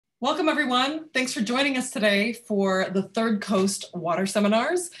Welcome everyone. Thanks for joining us today for the Third Coast Water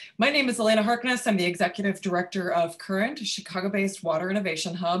Seminars. My name is Elena Harkness. I'm the Executive Director of Current, a Chicago-based water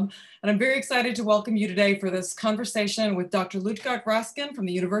innovation hub. And I'm very excited to welcome you today for this conversation with Dr. Lutgarde Raskin from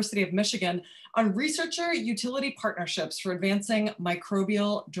the University of Michigan on researcher utility partnerships for advancing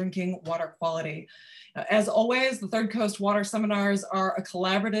microbial drinking water quality. As always, the Third Coast Water Seminars are a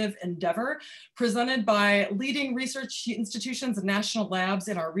collaborative endeavor presented by leading research institutions and national labs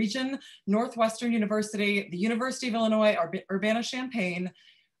in our region: Northwestern University, the University of Illinois Urbana-Champaign,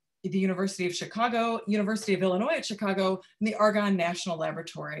 the University of Chicago, University of Illinois at Chicago, and the Argonne National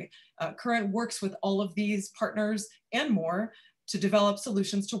Laboratory. Current works with all of these partners and more to develop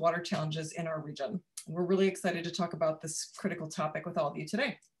solutions to water challenges in our region. We're really excited to talk about this critical topic with all of you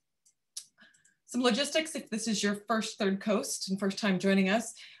today. Some logistics, if this is your first Third Coast and first time joining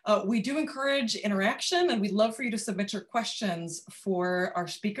us, we do encourage interaction, and we'd love for you to submit your questions for our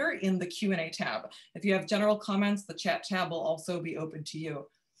speaker in the Q&A tab. If you have general comments, the chat tab will also be open to you.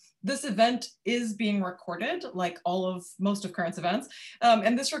 This event is being recorded, like most of Current's events,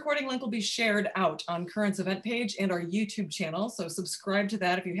 and this recording link will be shared out on Current's event page and our YouTube channel, so subscribe to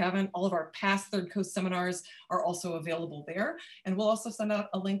that if you haven't. All of our past Third Coast seminars are also available there, and we'll also send out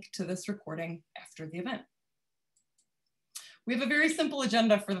a link to this recording after the event. We have a very simple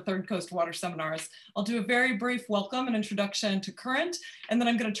agenda for the Third Coast Water Seminars. I'll do a very brief welcome and introduction to Current, and then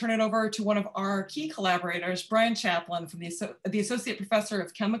I'm going to turn it over to one of our key collaborators, Brian Chaplin, from the Associate Professor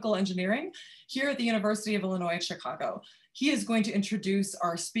of Chemical Engineering here at the University of Illinois at Chicago. He is going to introduce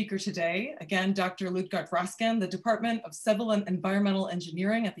our speaker today, again, Dr. Lutgarde Raskin, the Department of Civil and Environmental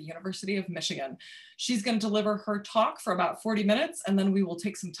Engineering at the University of Michigan. She's going to deliver her talk for about 40 minutes, and then we will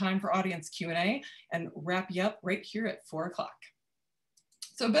take some time for audience Q&A and wrap you up right here at 4 o'clock.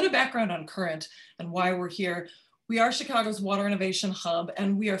 So a bit of background on Current and why we're here. We are Chicago's Water Innovation Hub,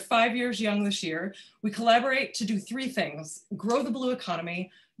 and we are 5 years young this year. We collaborate to do three things: grow the blue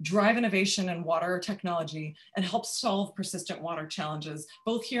economy, drive innovation in water technology, and help solve persistent water challenges,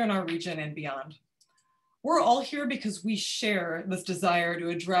 both here in our region and beyond. We're all here because we share this desire to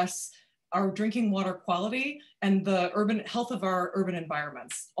address our drinking water quality and the urban health of our urban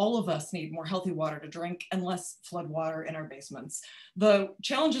environments. All of us need more healthy water to drink and less flood water in our basements. The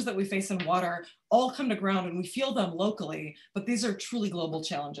challenges that we face in water all come to ground and we feel them locally, but these are truly global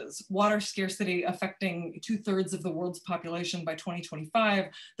challenges. Water scarcity affecting 2/3 of the world's population by 2025,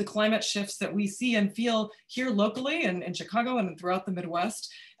 the climate shifts that we see and feel here locally in Chicago and throughout the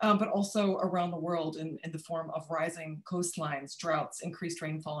Midwest, but also around the world in the form of rising coastlines, droughts, increased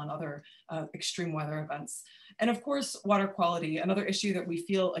rainfall, and other extreme weather events. And of course, water quality, another issue that we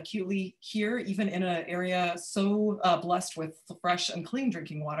feel acutely here, even in an area so blessed with fresh and clean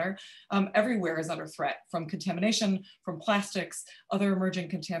drinking water. Everywhere is under threat from contamination, from plastics, other emerging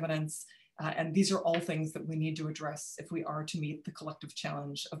contaminants. And these are all things that we need to address if we are to meet the collective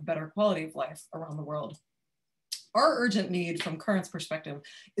challenge of better quality of life around the world. Our urgent need from Current's perspective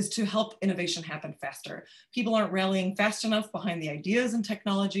is to help innovation happen faster. People aren't rallying fast enough behind the ideas and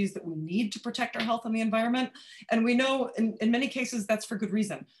technologies that we need to protect our health and the environment. And we know in many cases that's for good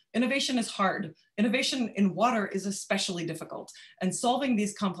reason. Innovation is hard. Innovation in water is especially difficult. And solving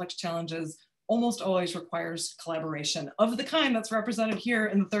these complex challenges almost always requires collaboration of the kind that's represented here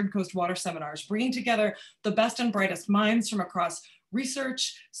in the Third Coast Water Seminars, bringing together the best and brightest minds from across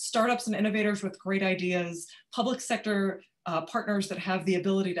research, startups and innovators with great ideas, public sector partners that have the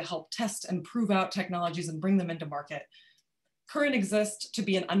ability to help test and prove out technologies and bring them into market. Current exists to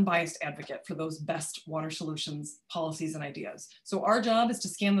be an unbiased advocate for those best water solutions, policies, and ideas. So our job is to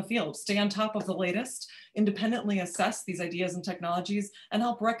scan the field, stay on top of the latest, independently assess these ideas and technologies, and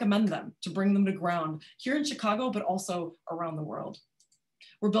help recommend them to bring them to ground here in Chicago, but also around the world.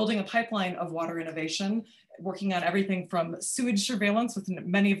 We're building a pipeline of water innovation, working on everything from sewage surveillance with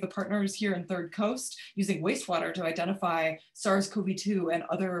many of the partners here in Third Coast, using wastewater to identify SARS-CoV-2 and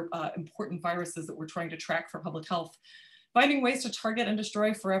other important viruses that we're trying to track for public health, finding ways to target and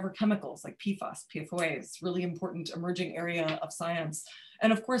destroy forever chemicals like PFAS, PFOAs, really important emerging area of science.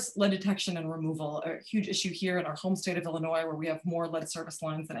 And of course, lead detection and removal, a huge issue here in our home state of Illinois, where we have more lead service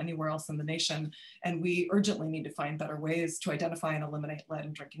lines than anywhere else in the nation. And we urgently need to find better ways to identify and eliminate lead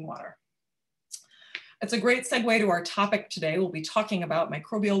in drinking water. It's a great segue to our topic today. We'll be talking about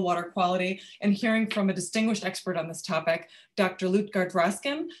microbial water quality and hearing from a distinguished expert on this topic, Dr. Lutgarde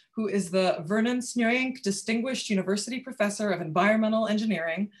Raskin, who is the Vernon Snuyink Distinguished University Professor of Environmental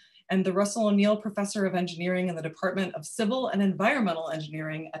Engineering and the Russell O'Neill Professor of Engineering in the Department of Civil and Environmental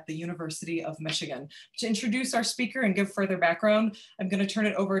Engineering at the University of Michigan. To introduce our speaker and give further background, I'm going to turn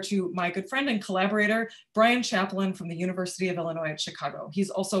it over to my good friend and collaborator, Brian Chaplin from the University of Illinois at Chicago. He's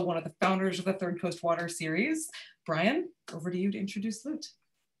also one of the founders of the Third Coast Water series. Brian, over to you to introduce Lut.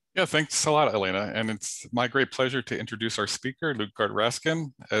 Yeah, thanks a lot, Elena. And it's my great pleasure to introduce our speaker, Lutgarde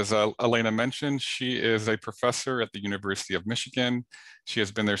Raskin. As Elena mentioned, she is a professor at the University of Michigan. She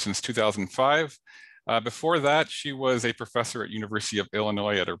has been there since 2005. Before that, she was a professor at University of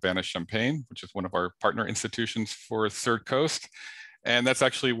Illinois at Urbana-Champaign, which is one of our partner institutions for Third Coast. And that's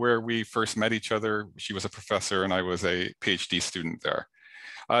actually where we first met each other. She was a professor and I was a PhD student there.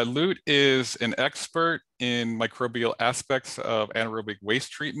 Lut is an expert in microbial aspects of anaerobic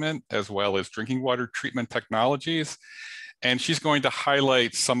waste treatment, as well as drinking water treatment technologies. And she's going to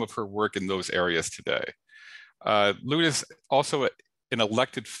highlight some of her work in those areas today. Lut is also an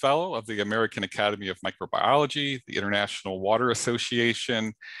elected fellow of the American Academy of Microbiology, the International Water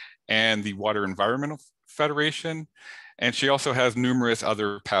Association, and the Water Environmental Federation. And she also has numerous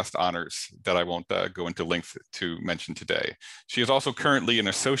other past honors that I won't go into length to mention today. She is also currently an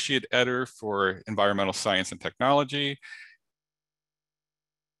associate editor for environmental science and technology.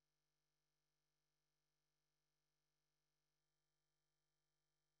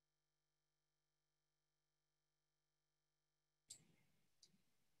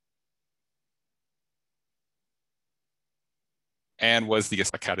 And was the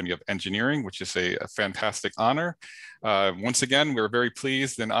Academy of Engineering, which is a fantastic honor. Once again, we're very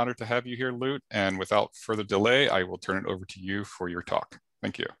pleased and honored to have you here, Lut. And without further delay, I will turn it over to you for your talk.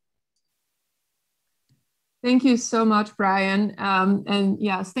 Thank you. Thank you so much, Brian. And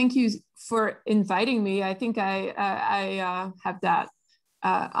yes, thank you for inviting me. I think I have that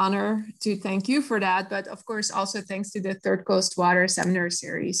honor to thank you for that. But of course, also thanks to the Third Coast Water Seminar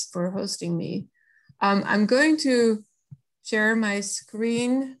Series for hosting me. I'm going to share my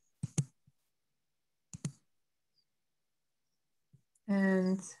screen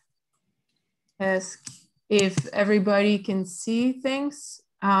and ask if everybody can see things.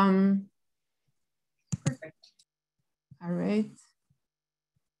 Perfect. All right.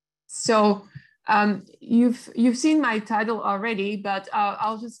 So you've seen my title already, but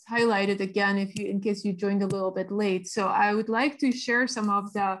I'll just highlight it again in case you joined a little bit late. So I would like to share some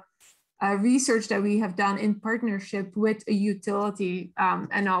of the research that we have done in partnership with a utility,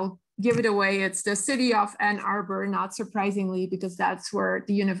 and I'll give it away. It's the city of Ann Arbor, not surprisingly, because that's where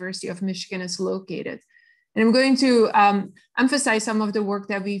the University of Michigan is located. And I'm going to emphasize some of the work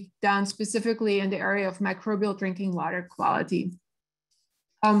that we've done specifically in the area of microbial drinking water quality.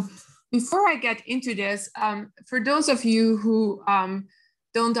 Before I get into this, for those of you who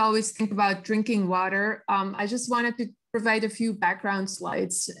don't always think about drinking water, I just wanted to provide a few background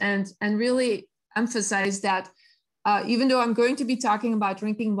slides and really emphasize that even though I'm going to be talking about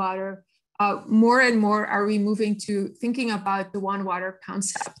drinking water, more and more are we moving to thinking about the one water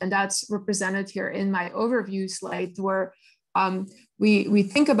concept. And that's represented here in my overview slide, where we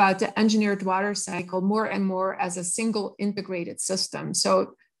think about the engineered water cycle more and more as a single integrated system.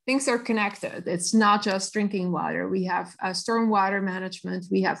 So things are connected. It's not just drinking water. We have stormwater management,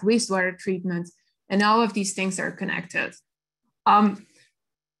 we have wastewater treatment, and all of these things are connected.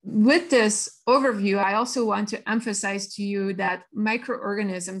 With this overview, I also want to emphasize to you that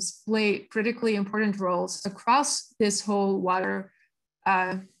microorganisms play critically important roles across this whole water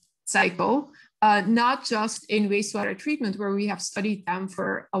cycle, not just in wastewater treatment, where we have studied them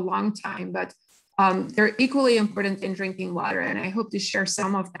for a long time, but they're equally important in drinking water. And I hope to share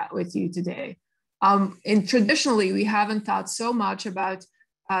some of that with you today. And traditionally, we haven't thought so much about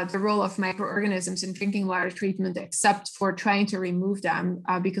the role of microorganisms in drinking water treatment, except for trying to remove them,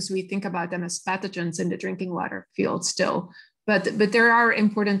 because we think about them as pathogens in the drinking water field still. But there are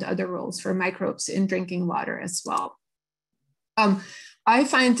important other roles for microbes in drinking water as well. I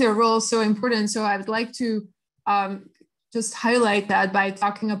find their role so important, so I would like to just highlight that by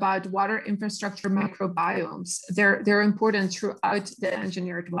talking about water infrastructure microbiomes. They're important throughout the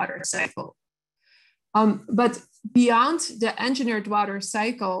engineered water cycle. But beyond the engineered water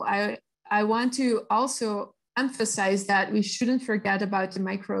cycle, I want to also emphasize that we shouldn't forget about the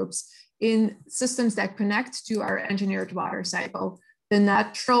microbes in systems that connect to our engineered water cycle. The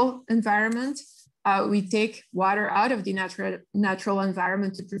natural environment, we take water out of the natural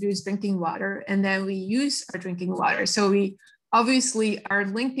environment to produce drinking water, and then we use our drinking water. So we obviously are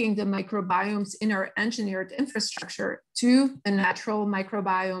linking the microbiomes in our engineered infrastructure to the natural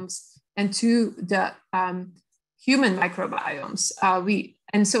microbiomes and to the human microbiomes.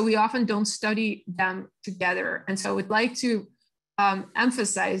 And so we often don't study them together. And so I would like to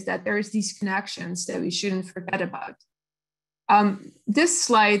emphasize that there's these connections that we shouldn't forget about. This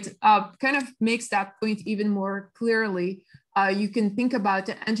slide kind of makes that point even more clearly. You can think about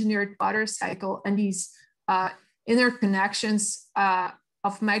the engineered water cycle and these interconnections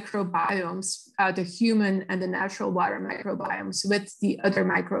of microbiomes, the human and the natural water microbiomes with the other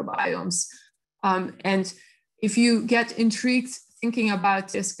microbiomes. And if you get intrigued thinking about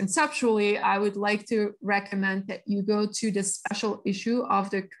this conceptually, I would like to recommend that you go to the special issue of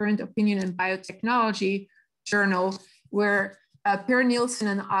the Current Opinion in Biotechnology journal, where Per Nielsen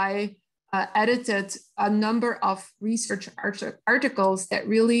and I edited a number of research articles that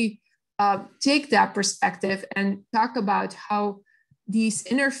really take that perspective and talk about how these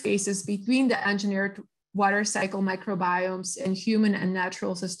interfaces between the engineered water cycle microbiomes and human and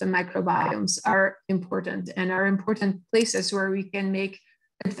natural system microbiomes are important and are important places where we can make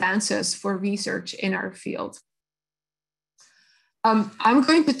advances for research in our field. I'm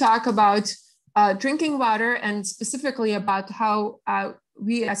going to talk about drinking water and specifically about how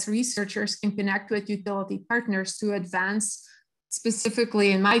we as researchers can connect with utility partners to advance,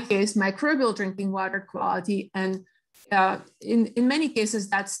 specifically in my case, microbial drinking water quality. And in many cases,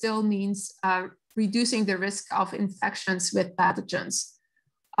 that still means reducing the risk of infections with pathogens.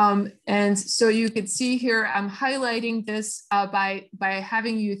 And so you could see here, I'm highlighting this by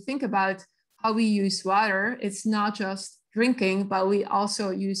having you think about how we use water. It's not just drinking, but we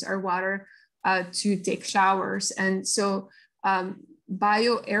also use our water to take showers. And so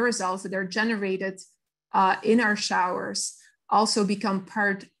bioaerosols that are generated in our showers also become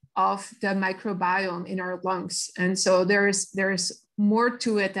part of the microbiome in our lungs. And so there's more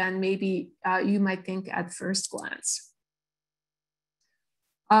to it than maybe you might think at first glance.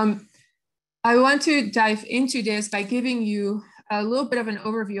 I want to dive into this by giving you a little bit of an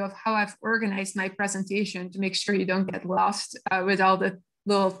overview of how I've organized my presentation to make sure you don't get lost with all the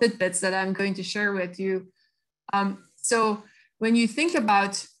little tidbits that I'm going to share with you. So when you think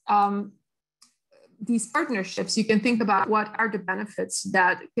about these partnerships, you can think about what are the benefits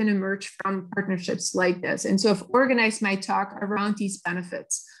that can emerge from partnerships like this. And so I've organized my talk around these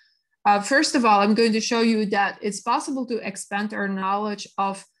benefits. First of all, I'm going to show you that it's possible to expand our knowledge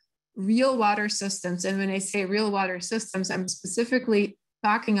of real water systems. And when I say real water systems, I'm specifically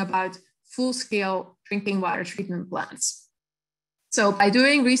talking about full-scale drinking water treatment plants. So by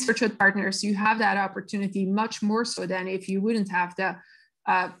doing research with partners, you have that opportunity much more so than if you wouldn't have the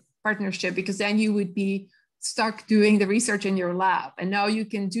partnership, because then you would be stuck doing the research in your lab. And now you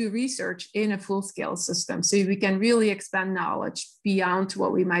can do research in a full-scale system. So we can really expand knowledge beyond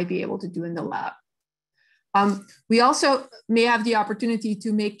what we might be able to do in the lab. We also may have the opportunity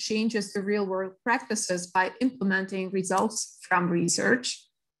to make changes to real-world practices by implementing results from research.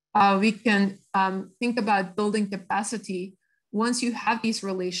 We can think about building capacity. Once you have these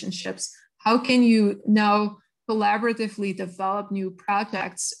relationships, how can you now collaboratively develop new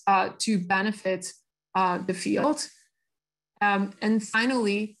projects to benefit the field? And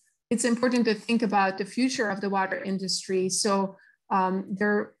finally, it's important to think about the future of the water industry. So there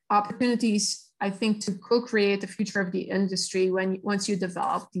are opportunities, I think, to co-create the future of the industry once you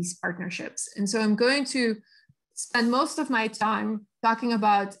develop these partnerships. And so I'm going to spend most of my time talking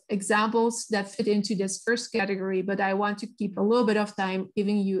about examples that fit into this first category, but I want to keep a little bit of time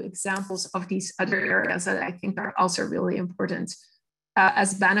giving you examples of these other areas that I think are also really important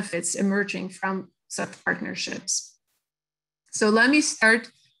as benefits emerging from such partnerships. So let me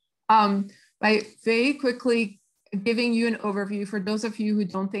start by very quickly giving you an overview for those of you who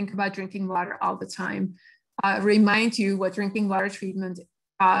don't think about drinking water all the time, remind you what drinking water treatment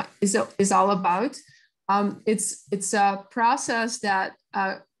is all about. It's a process that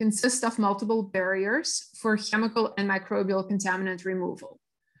consists of multiple barriers for chemical and microbial contaminant removal.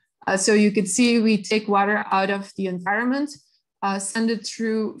 So you could see we take water out of the environment, send it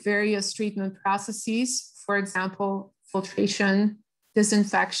through various treatment processes, for example, filtration,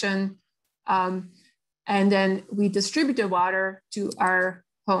 disinfection, and then we distribute the water to our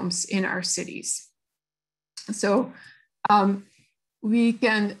homes in our cities. So we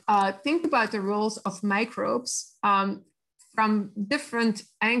can think about the roles of microbes from different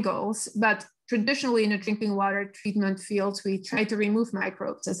angles, but traditionally in the drinking water treatment fields, we try to remove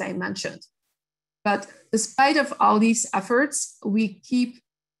microbes, as I mentioned. But despite of all these efforts, we keep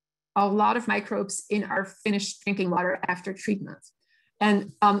a lot of microbes in our finished drinking water after treatment.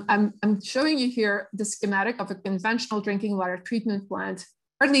 And I'm showing you here the schematic of a conventional drinking water treatment plant,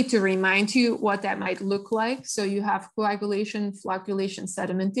 partly to remind you what that might look like. So you have coagulation, flocculation,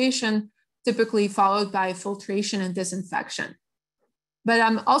 sedimentation, typically followed by filtration and disinfection. But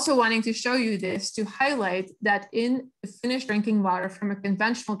I'm also wanting to show you this to highlight that in the finished drinking water from a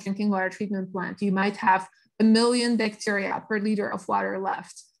conventional drinking water treatment plant, you might have 1 million bacteria per liter of water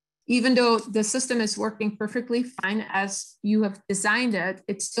left. Even though the system is working perfectly fine as you have designed it,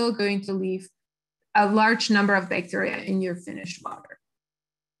 it's still going to leave a large number of bacteria in your finished water.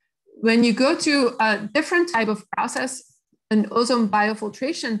 When you go to a different type of process, an ozone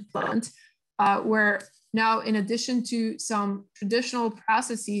biofiltration plant, where now, in addition to some traditional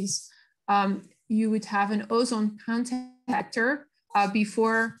processes, you would have an ozone contactor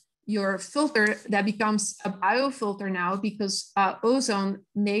before your filter that becomes a biofilter now, because ozone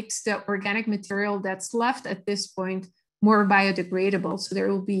makes the organic material that's left at this point more biodegradable. So there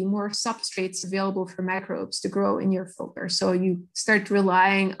will be more substrates available for microbes to grow in your filter. So you start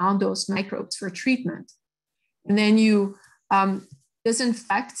relying on those microbes for treatment. And then you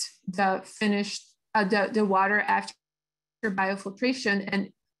disinfect the finished the water after biofiltration, and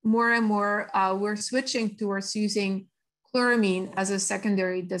more we're switching towards using chloramine as a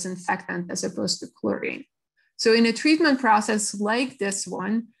secondary disinfectant as opposed to chlorine. So in a treatment process like this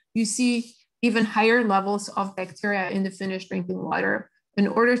one, you see even higher levels of bacteria in the finished drinking water, in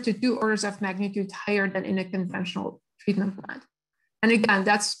order to 2 orders of magnitude higher than in a conventional treatment plant. And again,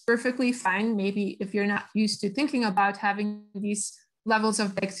 that's perfectly fine. Maybe if you're not used to thinking about having these levels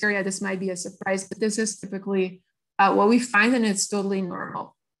of bacteria, this might be a surprise, but this is typically what we find, and it's totally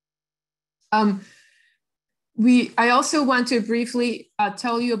normal. I also want to briefly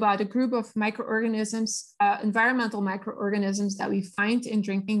tell you about a group of microorganisms, environmental microorganisms that we find in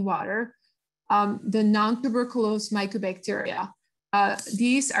drinking water, the non-tuberculous mycobacteria.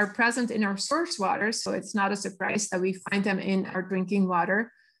 These are present in our source water, so it's not a surprise that we find them in our drinking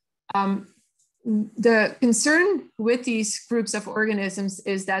water. The concern with these groups of organisms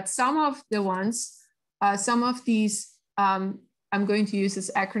is that some of these, I'm going to use this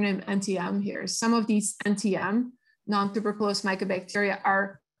acronym NTM here. Some of these NTM, non-tuberculous mycobacteria,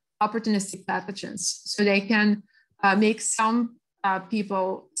 are opportunistic pathogens. So they can make some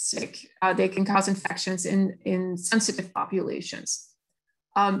people sick. They can cause infections in sensitive populations.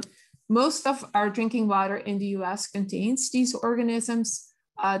 Most of our drinking water in the US contains these organisms.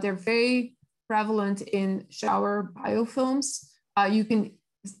 They're very prevalent in shower biofilms.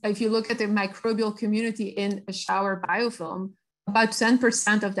 If you look at the microbial community in a shower biofilm, about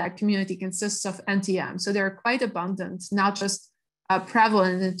 10% of that community consists of NTM. So they're quite abundant, not just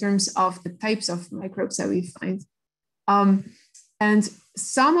prevalent in terms of the types of microbes that we find. And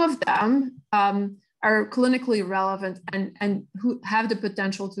some of them are clinically relevant and who have the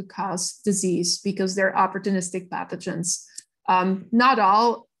potential to cause disease because they're opportunistic pathogens. Not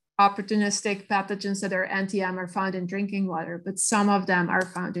all opportunistic pathogens that are NTM are found in drinking water, but some of them are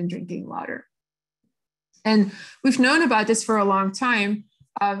found in drinking water. And we've known about this for a long time.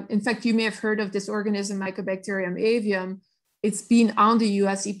 In fact, you may have heard of this organism, Mycobacterium avium. It's been on the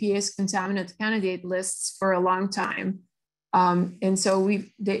US EPA's contaminant candidate lists for a long time. And so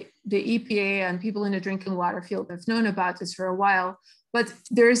the EPA and people in the drinking water field have known about this for a while, but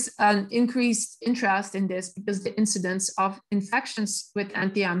there's an increased interest in this because the incidence of infections with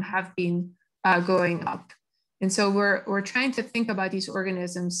NTM have been going up. And so we're trying to think about these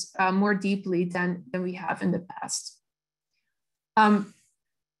organisms more deeply than we have in the past.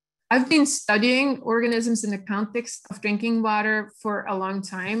 I've been studying organisms in the context of drinking water for a long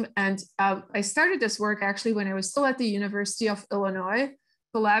time. And I started this work actually when I was still at the University of Illinois,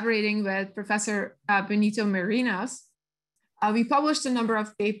 collaborating with Professor Benito Marinas. We published a number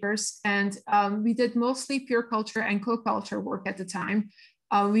of papers, and we did mostly pure culture and co-culture work at the time.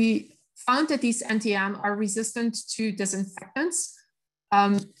 We found that these NTM are resistant to disinfectants.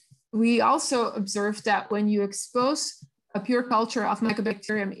 We also observed that when you expose a pure culture of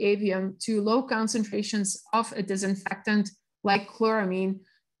Mycobacterium avium to low concentrations of a disinfectant like chloramine,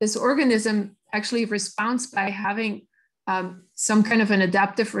 this organism actually responds by having some kind of an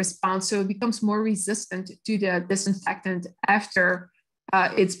adaptive response. So it becomes more resistant to the disinfectant after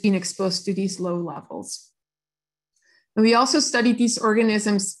it's been exposed to these low levels. And we also studied these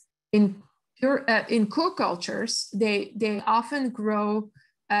organisms in co-cultures. They often grow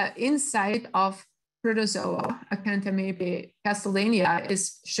inside of protozoa. Acanthamoeba castellania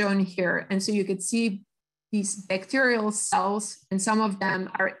is shown here. And so you could see these bacterial cells, and some of them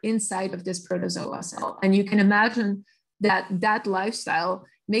are inside of this protozoa cell. And you can imagine that that lifestyle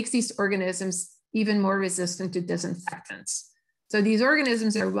makes these organisms even more resistant to disinfectants. So these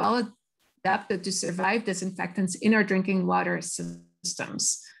organisms are well adapted to survive disinfectants in our drinking water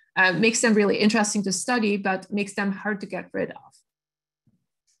systems. Makes them really interesting to study, but makes them hard to get rid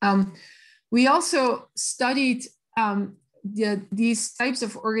of. We also studied these types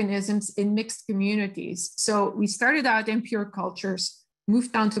of organisms in mixed communities. So we started out in pure cultures,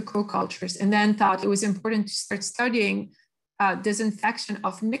 moved down to co-cultures, and then thought it was important to start studying disinfection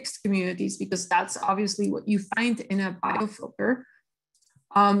of mixed communities, because that's obviously what you find in a biofilter.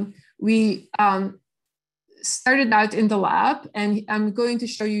 We started out in the lab, and I'm going to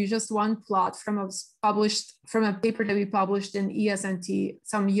show you just one plot from a paper that we published in ESNT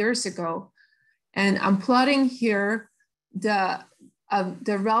some years ago. And I'm plotting here the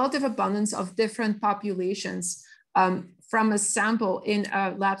relative abundance of different populations from a sample in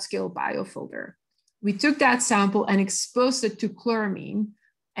a lab scale biofilter. We took that sample and exposed it to chloramine.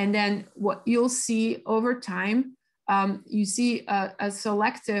 And then what you'll see over time, you see a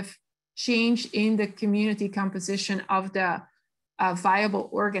selective change in the community composition of the viable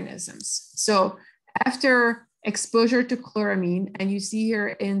organisms. So after exposure to chloramine, and you see here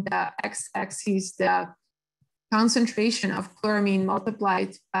in the x-axis the concentration of chloramine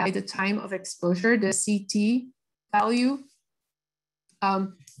multiplied by the time of exposure, the CT value,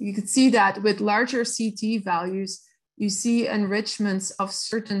 you can see that with larger CT values, you see enrichments of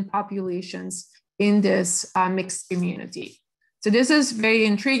certain populations in this mixed community. So this is very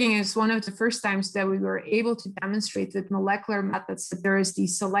intriguing. It's one of the first times that we were able to demonstrate with molecular methods that there is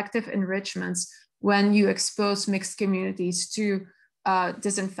these selective enrichments when you expose mixed communities to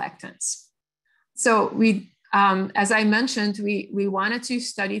disinfectants. So we, as I mentioned, we wanted to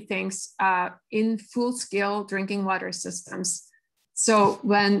study things in full-scale drinking water systems. So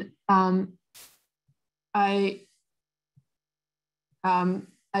when I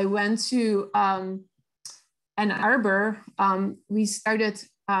went to Ann Arbor, we started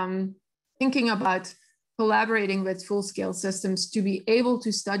thinking about collaborating with full-scale systems to be able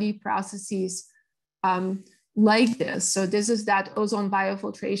to study processes like this. So this is that ozone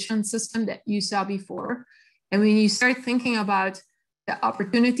biofiltration system that you saw before. And when you start thinking about the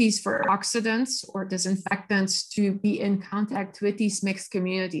opportunities for oxidants or disinfectants to be in contact with these mixed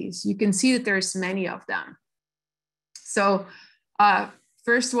communities, you can see that there's many of them. So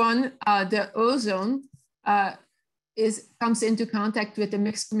first one, the ozone comes into contact with the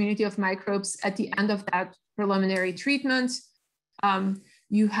mixed community of microbes at the end of that preliminary treatment.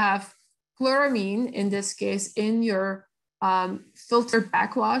 You have chloramine, in this case, in your filter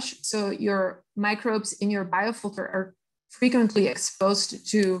backwash. So your microbes in your biofilter are frequently exposed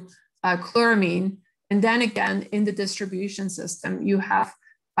to chloramine. And then again, in the distribution system, you have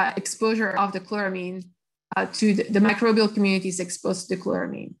exposure of the chloramine to the microbial communities exposed to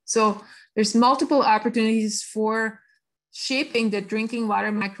chloramine. So there's multiple opportunities for shaping the drinking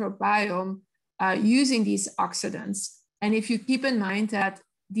water microbiome using these oxidants. And if you keep in mind that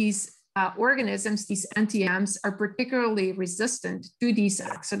these organisms, these NTMs, are particularly resistant to these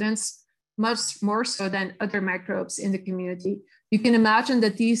oxidants, much more so than other microbes in the community, you can imagine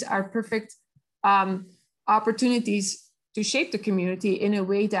that these are perfect opportunities to shape the community in a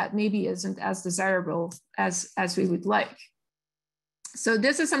way that maybe isn't as desirable as we would like. So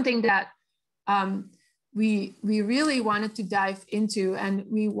this is something that we really wanted to dive into, and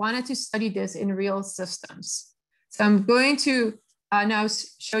we wanted to study this in real systems. So I'm going to now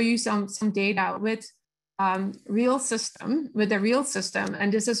show you some data with a real system,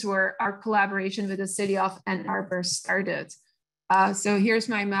 and this is where our collaboration with the city of Ann Arbor started. So here's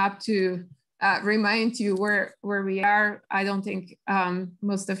my map to remind you where we are. I don't think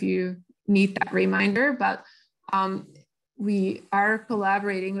most of you need that reminder, but we are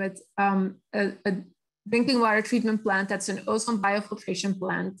collaborating with a drinking water treatment plant that's an ozone biofiltration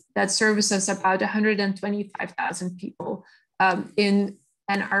plant that services about 125,000 people in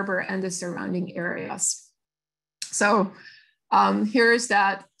Ann Arbor and the surrounding areas. So here's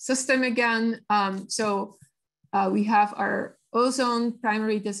that system again. We have our ozone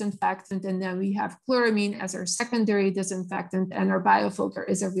primary disinfectant, and then we have chloramine as our secondary disinfectant, and our biofilter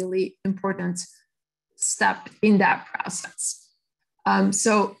is a really important step in that process.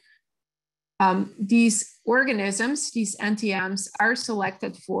 These organisms, these NTMs, are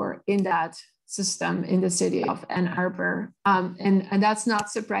selected for in that system in the city of Ann Arbor. And that's not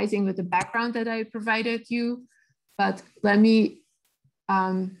surprising with the background that I provided you, but let me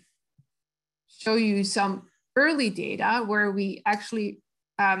show you some early data where we actually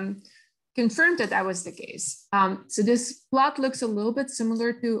confirmed that that was the case. So this plot looks a little bit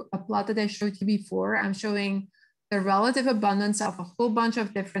similar to a plot that I showed you before. I'm showing the relative abundance of a whole bunch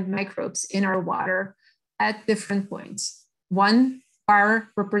of different microbes in our water at different points. One bar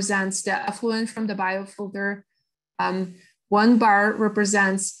represents the effluent from the biofilter. One bar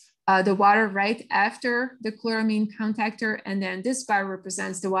represents the water right after the chloramine contactor, and then this bar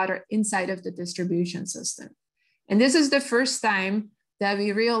represents the water inside of the distribution system. And this is the first time that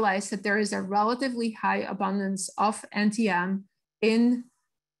we realized that there is a relatively high abundance of NTM in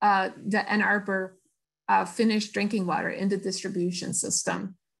the Ann Arbor finished drinking water in the distribution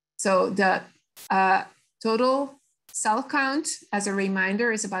system. So the total cell count, as a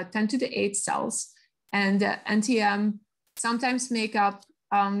reminder, is about 10 to the 8 cells. And the NTM sometimes make up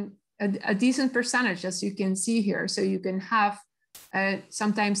a decent percentage, as you can see here. So you can have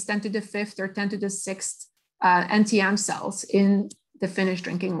sometimes 10 to the 5th or 10 to the 6th NTM cells in the finished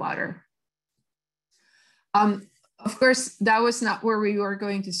drinking water. Of course, that was not where we were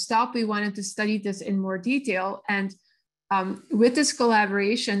going to stop. We wanted to study this in more detail. And with this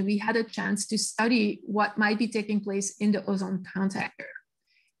collaboration, we had a chance to study what might be taking place in the ozone contactor.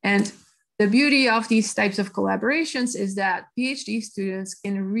 And the beauty of these types of collaborations is that PhD students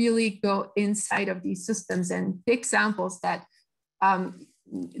can really go inside of these systems and take samples that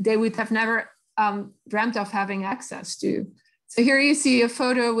they would have never dreamt of having access to. So here you see a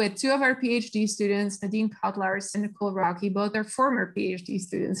photo with 2 of our PhD students, Nadine Kotlars and Nicole Rocky. Both are former PhD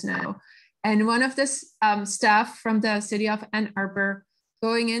students now. And one of the staff from the city of Ann Arbor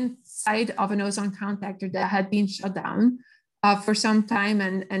going inside of an ozone contactor that had been shut down for some time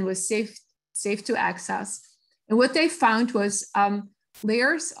and was safe to access. And what they found was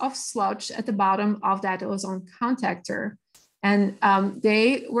layers of sludge at the bottom of that ozone contactor. And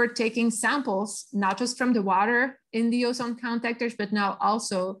they were taking samples, not just from the water in the ozone contactors, but now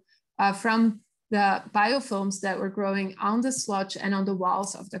also from the biofilms that were growing on the sludge and on the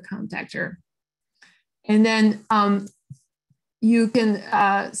walls of the contactor. And then you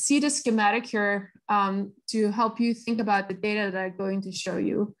can see the schematic here to help you think about the data that I'm going to show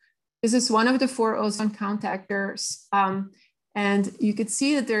you. This is one of the 4 ozone contactors. And you could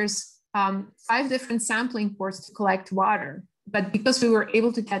see that there's 5 different sampling ports to collect water. But because we were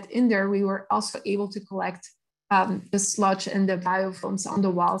able to get in there, we were also able to collect the sludge and the biofilms on the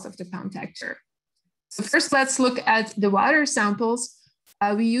walls of the contactor. So first, let's look at the water samples.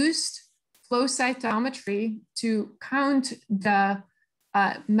 We used flow cytometry to count the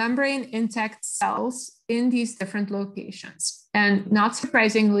membrane intact cells in these different locations. And not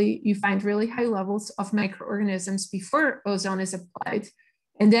surprisingly, you find really high levels of microorganisms before ozone is applied.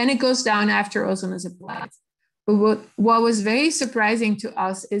 And then it goes down after ozone is applied. But what was very surprising to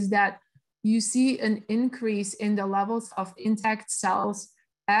us is that you see an increase in the levels of intact cells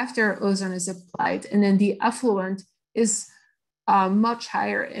after ozone is applied. And then the effluent is much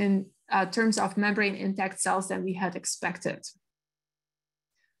higher in terms of membrane intact cells than we had expected.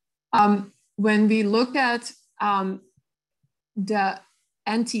 When we look at the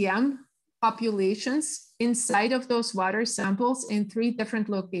NTM populations inside of those water samples in 3 different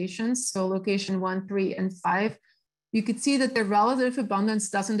locations, so location 1, 3, and 5, you could see that the relative abundance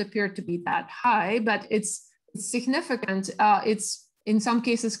doesn't appear to be that high, but it's significant. It's in some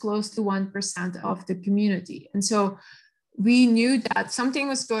cases close to 1% of the community. And so we knew that something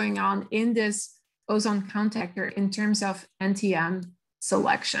was going on in this ozone contactor in terms of NTM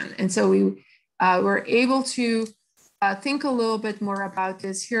selection. And so we were able to think a little bit more about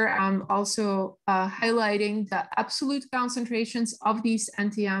this. Here I'm also highlighting the absolute concentrations of these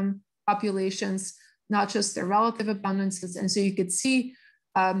NTM populations, not just the relative abundances. And so you could see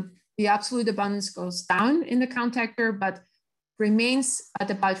the absolute abundance goes down in the contactor, but remains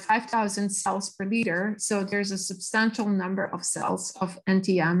at about 5,000 cells per liter. So there's a substantial number of cells of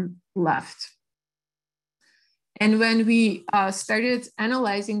NTM left. And when we started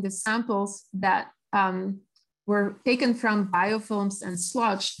analyzing the samples that were taken from biofilms and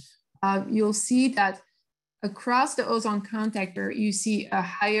sludge, you'll see that across the ozone contactor, you see a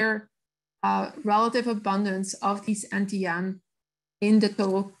higher relative abundance of these NTM in the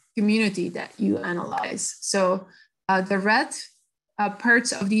total community that you analyze. So the red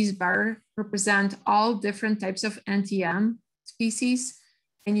parts of these bars represent all different types of NTM species.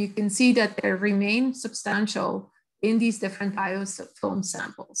 And you can see that they remain substantial in these different biofilm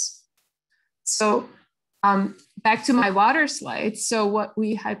samples. So back to my water slide. So what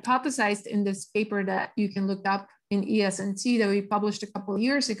we hypothesized in this paper that you can look up in ESNT that we published a couple of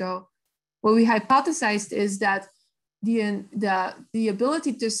years ago, what we hypothesized is that the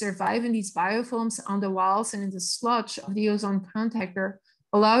ability to survive in these biofilms on the walls and in the sludge of the ozone contactor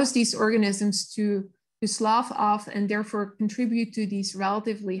allows these organisms to slough off and therefore contribute to these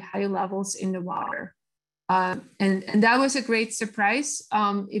relatively high levels in the water. And that was a great surprise.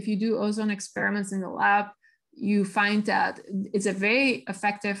 If you do ozone experiments in the lab, you find that it's a very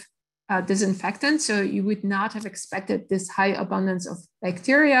effective disinfectant. So you would not have expected this high abundance of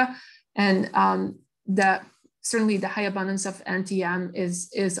bacteria. And the certainly the high abundance of NTM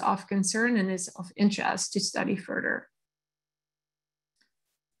is of concern and is of interest to study further.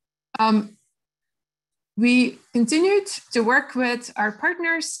 We continued to work with our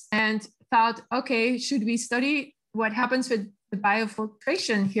partners and thought, okay, should we study what happens with the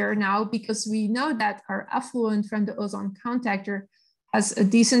biofiltration here now, because we know that our effluent from the ozone contactor has a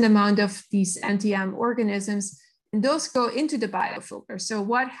decent amount of these NTM organisms, and those go into the biofilter. So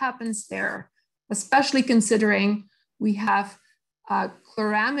what happens there, especially considering we have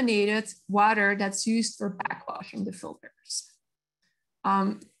chloraminated water that's used for backwashing the filters.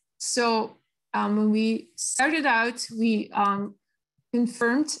 When we started out, we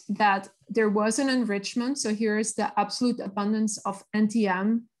confirmed that there was an enrichment. So here is the absolute abundance of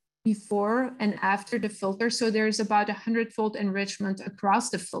NTM before and after the filter. So there's about 100-fold enrichment across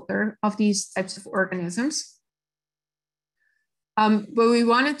the filter of these types of organisms. But we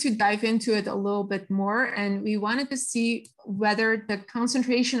wanted to dive into it a little bit more, and we wanted to see whether the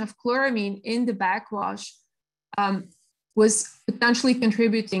concentration of chloramine in the backwash was potentially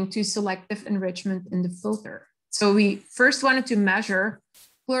contributing to selective enrichment in the filter. So we first wanted to measure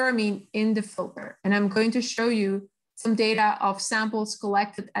chloramine in the filter, and I'm going to show you some data of samples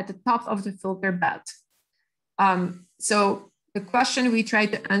collected at the top of the filter bed. So the question we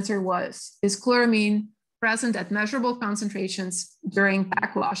tried to answer was, is chloramine present at measurable concentrations during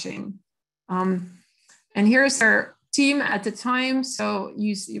backwashing? And here's our team at the time. So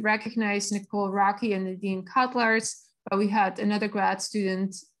you recognize Nicole Rocky and Nadine Kotlars, but we had another grad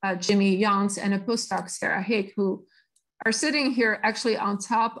student, Jimmy Jans, and a postdoc, Sarah Haig, who are sitting here actually on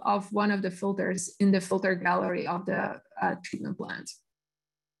top of one of the filters in the filter gallery of the treatment plant.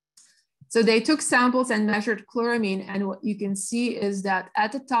 So they took samples and measured chloramine, and what you can see is that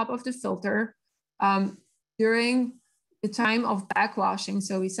at the top of the filter, during the time of backwashing,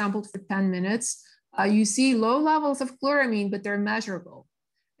 so we sampled for 10 minutes, you see low levels of chloramine, but they're measurable.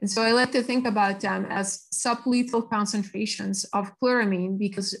 And so I like to think about them as sublethal concentrations of chloramine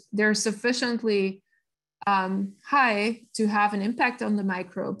because they're sufficiently high to have an impact on the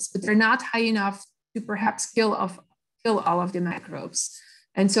microbes, but they're not high enough to perhaps kill all of the microbes.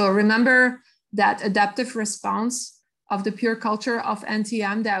 And so remember that adaptive response of the pure culture of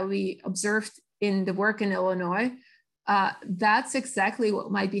NTM that we observed in the work in Illinois. That's exactly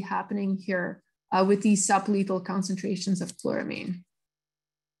what might be happening here with these sublethal concentrations of chloramine.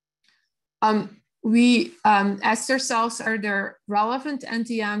 We asked ourselves, are there relevant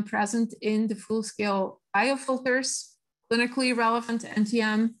NTM present in the full-scale biofilters, clinically relevant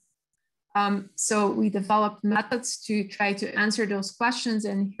NTM? So we developed methods to try to answer those questions.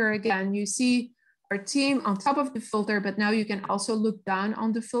 And here again, you see our team on top of the filter, but now you can also look down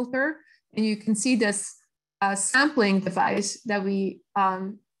on the filter and you can see this sampling device that we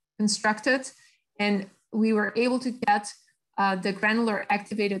constructed. And we were able to get the granular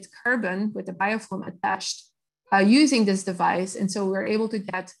activated carbon with the biofilm attached using this device. And so we're able to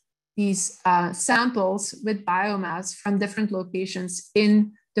get these samples with biomass from different locations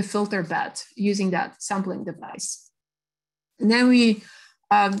in the filter bed using that sampling device. And then we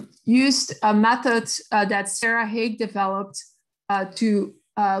used a method that Sarah Haig developed to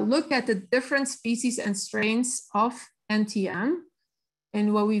look at the different species and strains of NTM.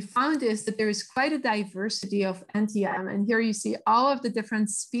 And what we found is that there is quite a diversity of NTM. And here you see all of the different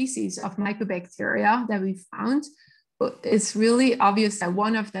species of mycobacteria that we found. But it's really obvious that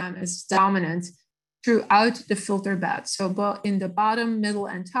one of them is dominant throughout the filter bed. So in the bottom, middle,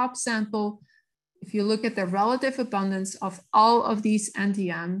 and top sample, if you look at the relative abundance of all of these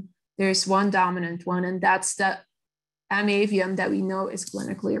NTM, there's one dominant one, and that's the M. avium that we know is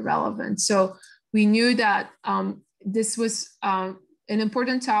clinically relevant. So we knew that this was an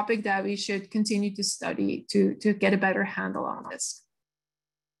important topic that we should continue to study to get a better handle on this.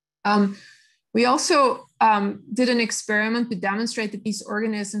 We also did an experiment to demonstrate that these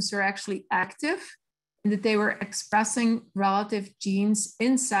organisms are actually active and that they were expressing relative genes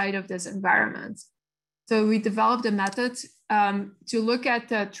inside of this environment. So we developed a method to look at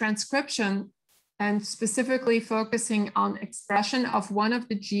the transcription and specifically focusing on expression of one of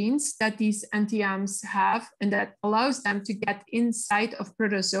the genes that these NTMs have and that allows them to get inside of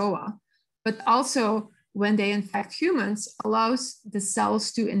protozoa, but also when they infect humans, allows the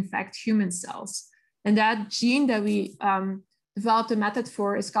cells to infect human cells. And that gene that we developed a method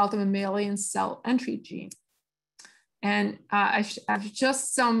for is called the mammalian cell entry gene. And I have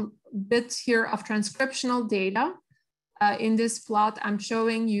just some bits here of transcriptional data. In this plot, I'm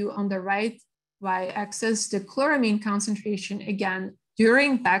showing you on the right y-axis the chloramine concentration again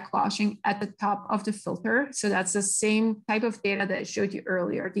during backwashing at the top of the filter. So that's the same type of data that I showed you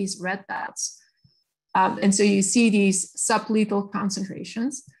earlier, these red dots. And so you see these sublethal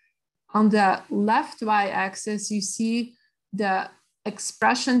concentrations. On the left y-axis, you see the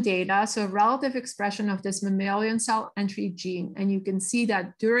expression data, so relative expression of this mammalian cell entry gene. And you can see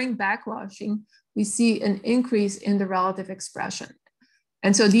that during backwashing, we see an increase in the relative expression.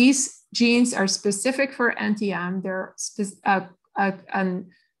 And so these genes are specific for NTM. They're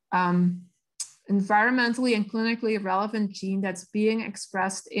environmentally and clinically relevant gene that's being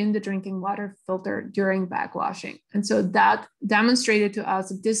expressed in the drinking water filter during backwashing. And so that demonstrated to us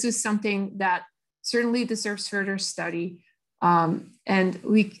that this is something that certainly deserves further study. And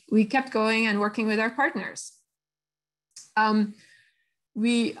we kept going and working with our partners.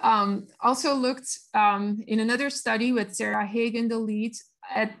 We also looked in another study with Sarah Hagen, the lead,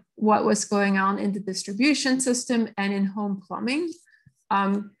 at what was going on in the distribution system and in home plumbing.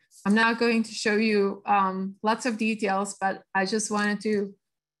 I'm not going to show you lots of details, but I just wanted to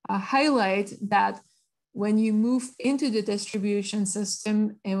highlight that when you move into the distribution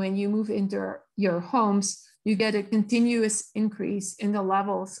system and when you move into your homes, you get a continuous increase in the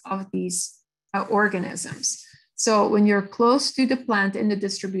levels of these organisms. So when you're close to the plant in the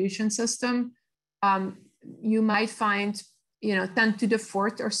distribution system, you might find 10 to the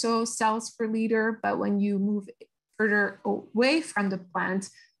 4th or so cells per liter, but when you move further away from the plant,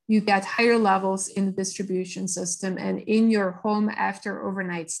 you get higher levels in the distribution system. And in your home after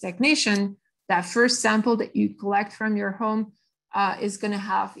overnight stagnation, that first sample that you collect from your home is going to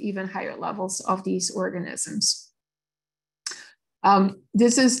have even higher levels of these organisms.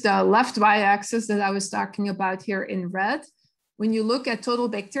 This is the left y-axis that I was talking about here in red. When you look at total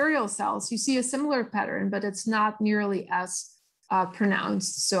bacterial cells, you see a similar pattern, but it's not nearly as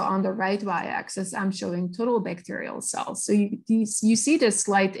pronounced. So on the right y-axis, I'm showing total bacterial cells. So you see this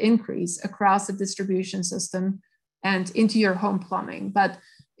slight increase across the distribution system and into your home plumbing, but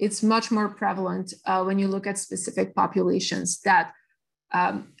it's much more prevalent when you look at specific populations that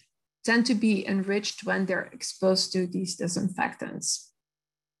tend to be enriched when they're exposed to these disinfectants.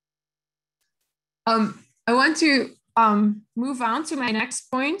 I want to move on to my next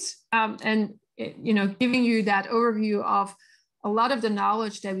point, and giving you that overview of a lot of the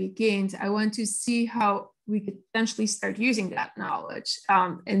knowledge that we gained. I want to see how we could potentially start using that knowledge.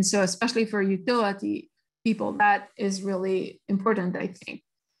 And so especially for utility people, that is really important, I think.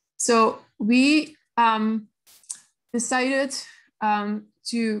 So we decided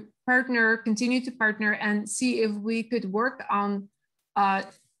to continue to partner and see if we could work on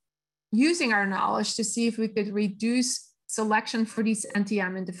using our knowledge to see if we could reduce selection for these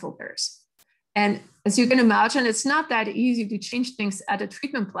NTM in the filters. And as you can imagine, it's not that easy to change things at a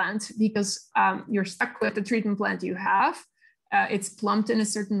treatment plant because you're stuck with the treatment plant you have. It's plumbed in a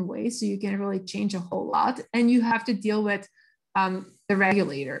certain way, so you can't really change a whole lot. And you have to deal with the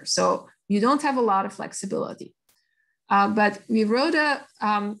regulator. So you don't have a lot of flexibility. But we wrote a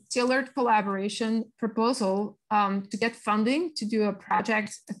tailored collaboration proposal to get funding to do a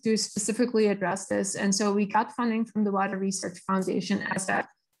project to specifically address this. And so we got funding from the Water Research Foundation as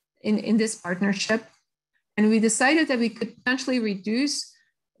in this partnership. And we decided that we could potentially reduce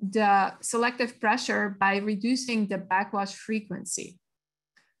the selective pressure by reducing the backwash frequency.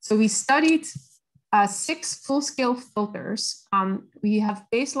 So we studied 6 full-scale filters. We have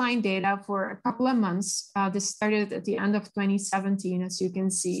baseline data for a couple of months. This started at the end of 2017, as you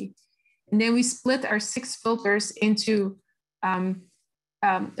can see. And then we split our 6 filters into a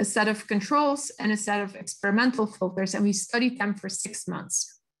set of controls and a set of experimental filters, and we studied them for 6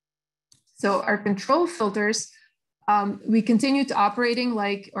 months. So our control filters, we continued operating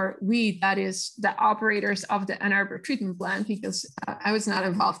that is the operators of the Arbor treatment plant, because I was not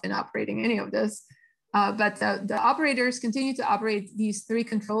involved in operating any of this. But the operators continue to operate these 3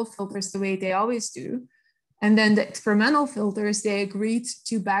 control filters the way they always do. And then the experimental filters, they agreed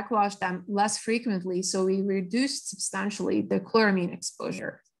to backwash them less frequently. So we reduced substantially the chloramine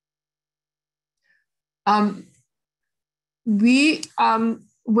exposure.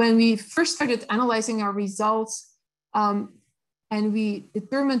 When we first started analyzing our results, and we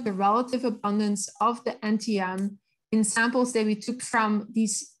determined the relative abundance of the NTM in samples that we took from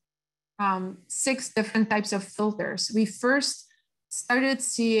these 6 different types of filters, we first started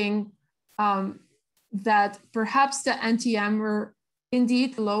seeing that perhaps the NTM were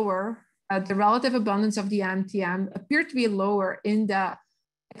indeed lower. The relative abundance of the NTM appeared to be lower in the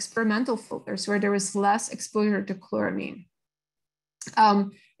experimental filters where there was less exposure to chloramine.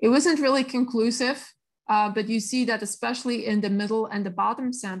 It wasn't really conclusive, but you see that especially in the middle and the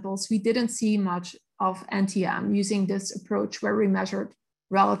bottom samples, we didn't see much of NTM using this approach where we measured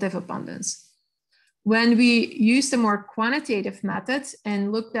relative abundance. When we used a more quantitative method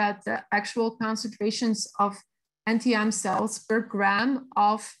and looked at the actual concentrations of NTM cells per gram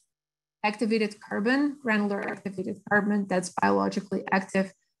of activated carbon, granular activated carbon that's biologically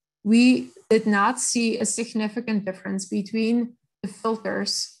active, we did not see a significant difference between the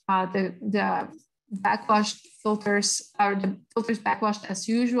filters, the backwashed filters, or the filters backwashed as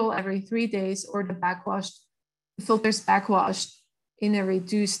usual every 3 days, or the filters backwashed in a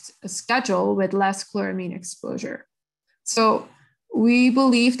reduced schedule with less chloramine exposure. So we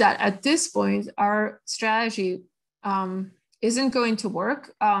believe that at this point, our strategy isn't going to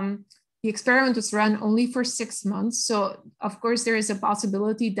work. The experiment was run only for 6 months. So of course, there is a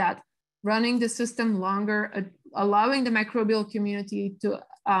possibility that running the system longer, allowing the microbial community to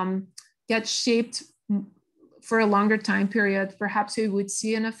get shaped for a longer time period, perhaps we would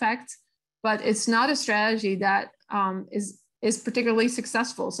see an effect, but it's not a strategy that is particularly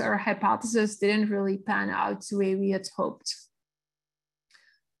successful. So our hypothesis didn't really pan out the way we had hoped.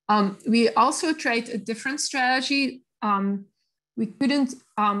 We also tried a different strategy. We couldn't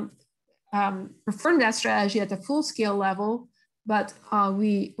perform that strategy at the full scale level, but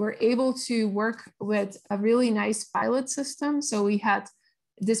we were able to work with a really nice pilot system. So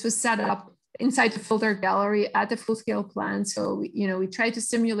this was set up inside the filter gallery at the full scale plant. So we tried to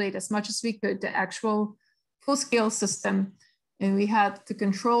simulate as much as we could the actual full scale system. And we had the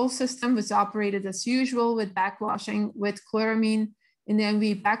control system was operated as usual with backwashing with chloramine. And then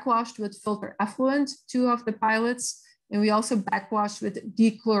we backwashed with filter effluent, 2 of the pilots. And we also backwashed with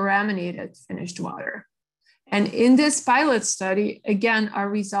dechloraminated finished water. And in this pilot study, again, our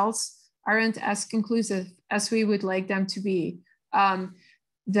results aren't as conclusive as we would like them to be.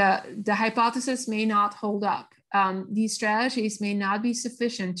 The hypothesis may not hold up. These strategies may not be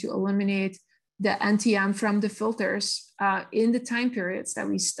sufficient to eliminate the NTM from the filters in the time periods that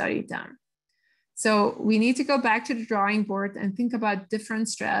we studied them. So we need to go back to the drawing board and think about different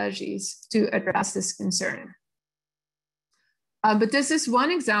strategies to address this concern. But this is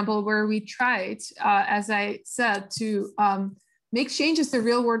one example where we tried, as I said, to make changes to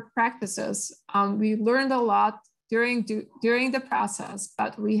real world practices. We learned a lot during the process,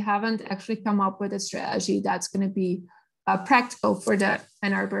 but we haven't actually come up with a strategy that's going to be practical for the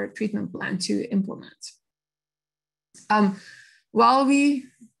Ann Arbor treatment plan to implement. While we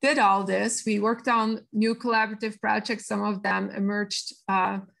did all this, we worked on new collaborative projects. Some of them emerged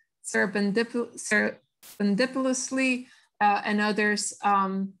serendipitously, and others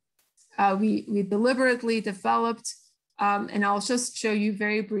we deliberately developed. And I'll just show you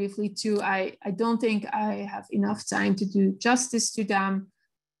very briefly too. I don't think I have enough time to do justice to them,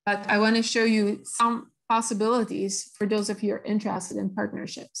 but I want to show you some possibilities for those of you who are interested in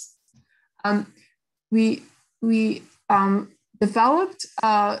partnerships. We developed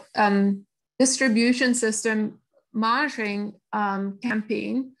a distribution system monitoring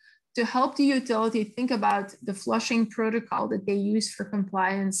campaign to help the utility think about the flushing protocol that they use for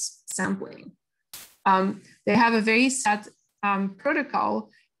compliance sampling. They have a very set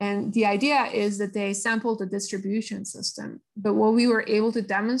protocol, and the idea is that they sample the distribution system. But what we were able to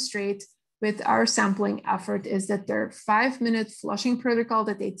demonstrate with our sampling effort is that their 5-minute flushing protocol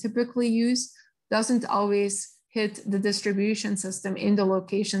that they typically use doesn't always hit the distribution system in the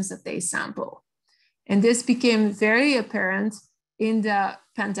locations that they sample. And this became very apparent in the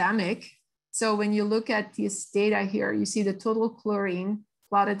pandemic. So when you look at this data here, you see the total chlorine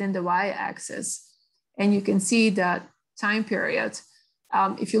plotted in the y-axis, and you can see the time period.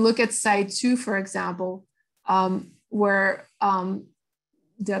 If you look at site 2, for example, where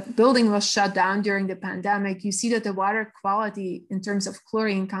the building was shut down during the pandemic, you see that the water quality in terms of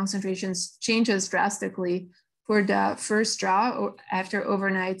chlorine concentrations changes drastically for the first draw or after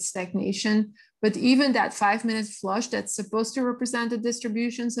overnight stagnation. But even that 5-minute flush that's supposed to represent the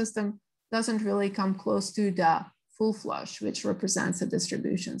distribution system doesn't really come close to the full flush, which represents the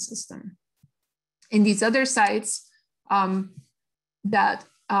distribution system. In these other sites that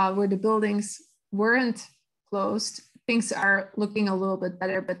where the buildings weren't closed, things are looking a little bit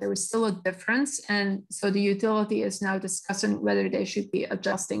better, but there was still a difference. And so the utility is now discussing whether they should be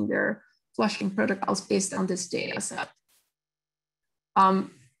adjusting their flushing protocols based on this data set.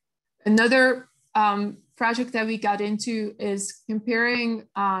 Another project that we got into is comparing,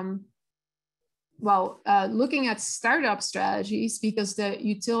 looking at startup strategies, because the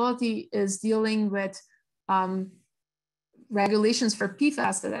utility is dealing with regulations for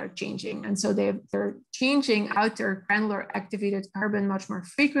PFAS that are changing. And so they're changing out their granular activated carbon much more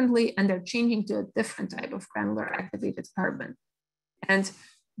frequently, and they're changing to a different type of granular activated carbon. And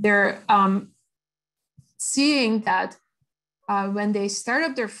they're seeing that when they start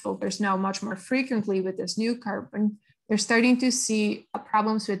up their filters now much more frequently with this new carbon, they're starting to see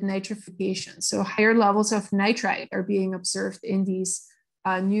problems with nitrification. So higher levels of nitrite are being observed in these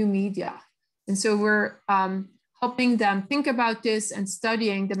new media. And so we're helping them think about this and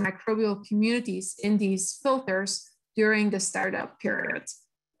studying the microbial communities in these filters during the startup period.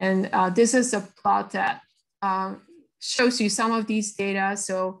 And this is a plot that shows you some of these data.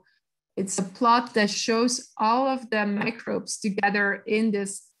 So it's a plot that shows all of the microbes together in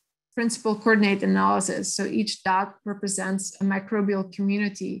this principal coordinate analysis. So each dot represents a microbial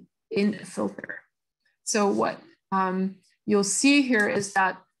community in a filter. So what you'll see here is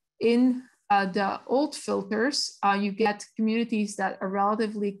that in the old filters, you get communities that are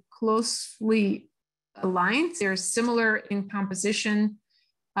relatively closely aligned. They're similar in composition.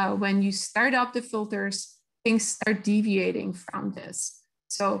 When you start up the filters, things start deviating from this.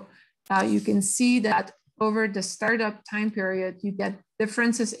 So you can see that over the startup time period, you get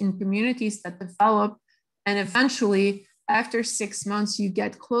differences in communities that develop. And eventually, after 6 months, you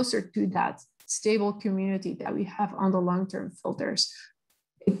get closer to that stable community that we have on the long-term filters.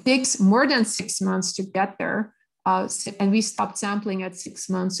 It takes more than 6 months to get there. And we stopped sampling at 6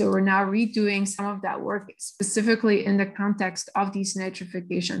 months. So we're now redoing some of that work specifically in the context of these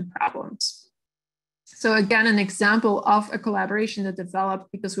nitrification problems. So again, an example of a collaboration that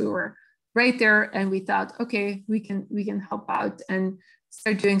developed because we were right there and we thought, okay, we can help out and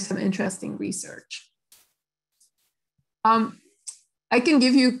start doing some interesting research. I can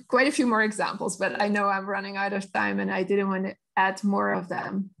give you quite a few more examples, but I know I'm running out of time and I didn't want to add more of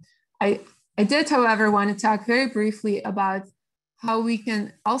them. I did, however, want to talk very briefly about how we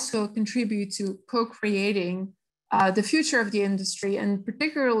can also contribute to co-creating the future of the industry and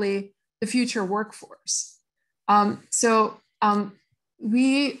particularly the future workforce.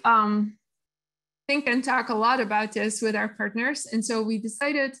 We think and talk a lot about this with our partners. And so we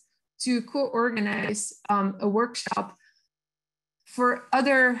decided to co-organize a workshop for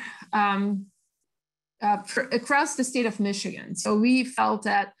other, across the state of Michigan. So we felt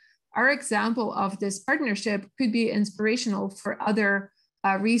that our example of this partnership could be inspirational for other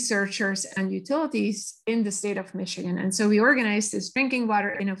researchers and utilities in the state of Michigan. And so we organized this drinking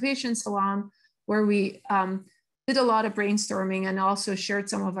water innovation salon where we did a lot of brainstorming and also shared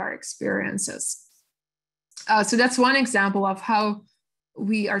some of our experiences. So that's one example of how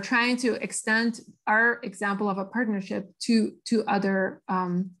we are trying to extend our example of a partnership to other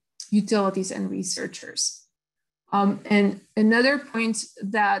utilities and researchers. And another point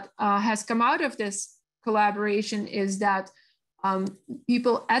that has come out of this collaboration is that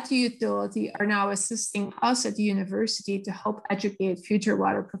people at the utility are now assisting us at the university to help educate future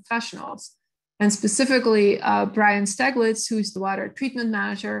water professionals. And specifically, Brian Steglitz, who's the water treatment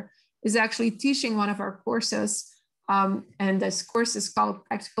manager, is actually teaching one of our courses. And this course is called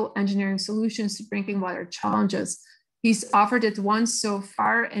Practical Engineering Solutions to Drinking Water Challenges. He's offered it once so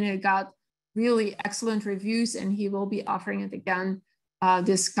far and it got really excellent reviews, and he will be offering it again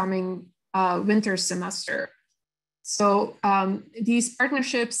this coming winter semester. So these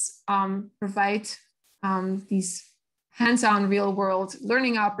partnerships provide these hands-on real-world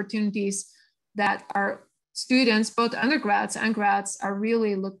learning opportunities that our students, both undergrads and grads, are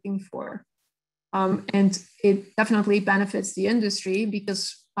really looking for. And it definitely benefits the industry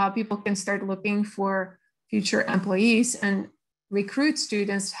because people can start looking for future employees and recruit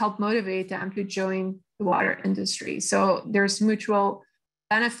students, help motivate them to join the water industry. So there's mutual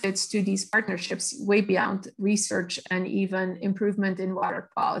benefits to these partnerships way beyond research and even improvement in water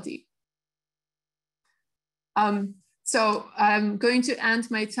quality. So I'm going to end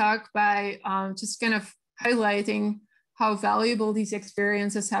my talk by just kind of highlighting how valuable these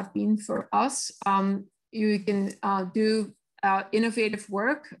experiences have been for us. You can do innovative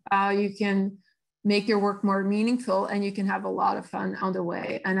work, you can make your work more meaningful, and you can have a lot of fun on the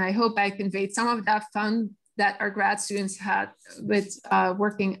way. And I hope I conveyed some of that fun that our grad students had with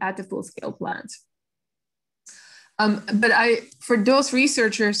working at the full-scale plant. But for those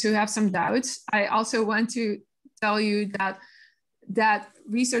researchers who have some doubts, I also want to tell you that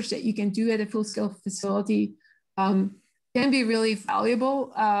research that you can do at a full-scale facility can be really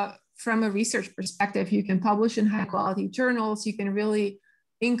valuable from a research perspective. You can publish in high-quality journals. You can really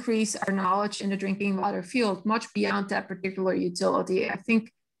increase our knowledge in the drinking water field much beyond that particular utility. I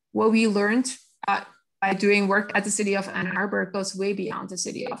think what we learned by doing work at the city of Ann Arbor goes way beyond the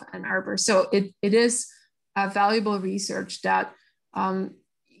city of Ann Arbor. So it is a valuable research that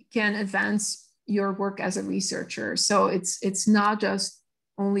can advance your work as a researcher. So it's not just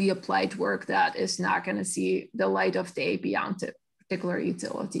only applied work that is not going to see the light of day beyond a particular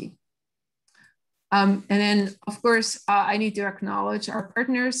utility. And then, of course, I need to acknowledge our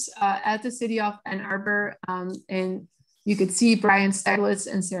partners at the City of Ann Arbor. And you could see Brian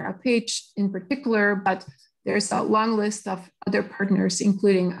Stiglitz and Sarah Page in particular, but there's a long list of other partners,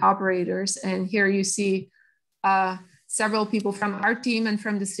 including operators. And here you see several people from our team and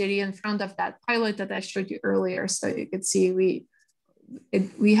from the city in front of that pilot that I showed you earlier. So you could see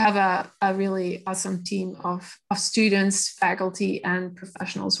we have a really awesome team of students, faculty, and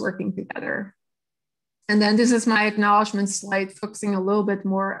professionals working together. And then this is my acknowledgement slide, focusing a little bit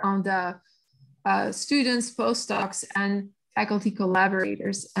more on the students, postdocs, and faculty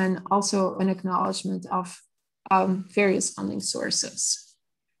collaborators, and also an acknowledgement of various funding sources.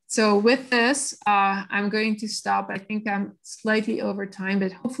 So with this, I'm going to stop. I think I'm slightly over time,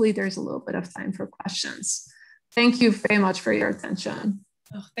 but hopefully there's a little bit of time for questions. Thank you very much for your attention.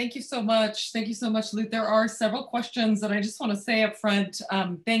 Oh, thank you so much. Thank you so much, Luke. There are several questions that I just want to say up front.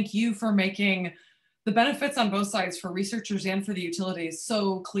 Thank you for making the benefits on both sides for researchers and for the utilities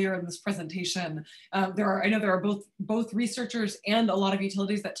so clear in this presentation. I know there are both researchers and a lot of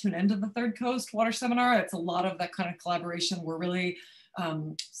utilities that tune into the Third Coast Water Seminar. It's a lot of that kind of collaboration we're really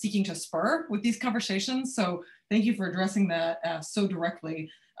seeking to spur with these conversations. So thank you for addressing that so directly.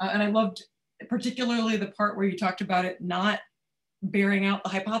 And I loved particularly the part where you talked about it not bearing out the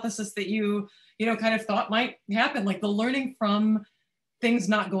hypothesis that you kind of thought might happen, like the learning from things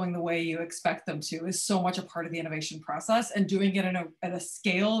not going the way you expect them to is so much a part of the innovation process, and doing it at a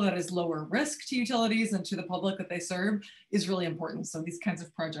scale that is lower risk to utilities and to the public that they serve is really important. So these kinds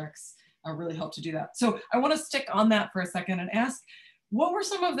of projects really help to do that. So I want to stick on that for a second and ask, what were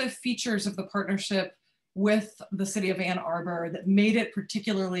some of the features of the partnership with the city of Ann Arbor that made it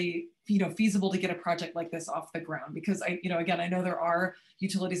particularly feasible to get a project like this off the ground? Because again, I know there are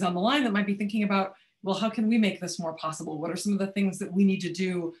utilities on the line that might be thinking about, well, how can we make this more possible? What are some of the things that we need to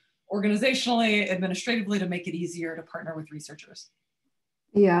do organizationally, administratively, to make it easier to partner with researchers?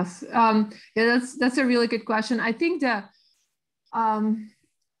 Yes, yeah, that's a really good question. I think that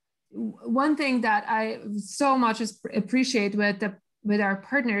one thing that I so much appreciate with our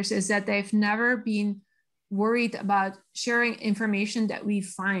partners is that they've never been worried about sharing information that we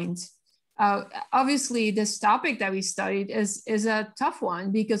find. Obviously, this topic that we studied is a tough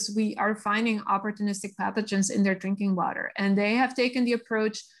one because we are finding opportunistic pathogens in their drinking water. And they have taken the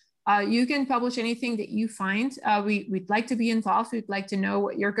approach, you can publish anything that you find. We'd like to be involved. We'd like to know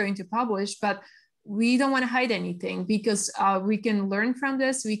what you're going to publish, but we don't want to hide anything because we can learn from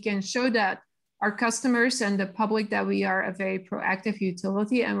this. We can show that our customers and the public that we are a very proactive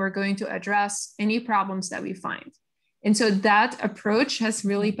utility and we're going to address any problems that we find. And so that approach has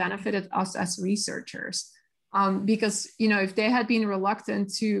really benefited us as researchers because, if they had been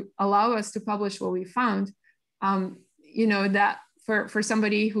reluctant to allow us to publish what we found, that for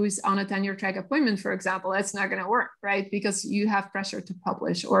somebody who's on a tenure track appointment, for example, that's not going to work, right? Because you have pressure to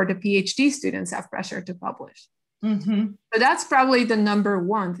publish, or the PhD students have pressure to publish. Mm-hmm. So that's probably the number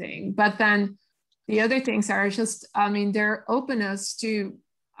one thing. But then the other things are just, their openness to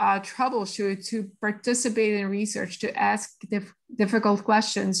troubleshoot, to participate in research, to ask difficult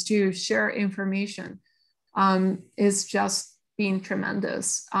questions, to share information is just being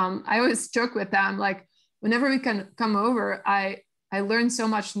tremendous. I always joke with them, like whenever we can come over, I learn so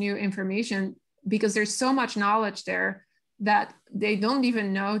much new information because there's so much knowledge there that they don't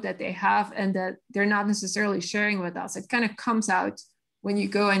even know that they have and that they're not necessarily sharing with us. It kind of comes out when you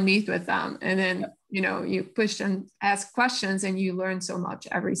go and meet with them, and then you push and ask questions, and you learn so much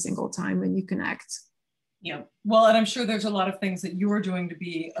every single time when you connect. Yeah, well, and I'm sure there's a lot of things that you are doing to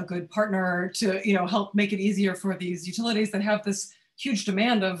be a good partner to help make it easier for these utilities that have this huge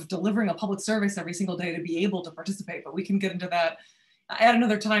demand of delivering a public service every single day to be able to participate. But we can get into that at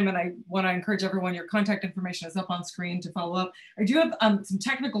another time, and I want to encourage everyone, your contact information is up on screen to follow up. I do have some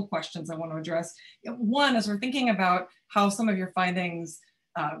technical questions I want to address. One, as we're thinking about how some of your findings,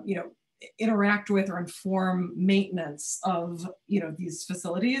 interact with or inform maintenance of, these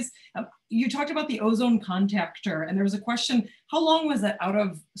facilities. You talked about the ozone contactor, and there was a question, how long was that out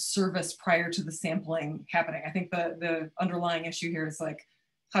of service prior to the sampling happening? I think the underlying issue here is like,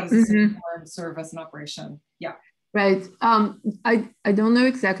 how does this inform service and operation? Yeah. Right. I don't know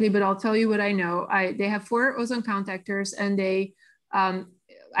exactly, but I'll tell you what I know. They have 4 ozone contactors, and they,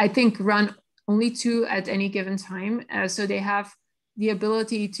 I think, run only 2 at any given time. So they have the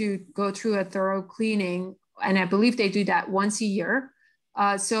ability to go through a thorough cleaning, and I believe they do that once a year.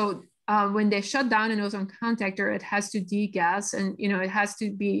 So when they shut down an ozone contactor, it has to degas, and it has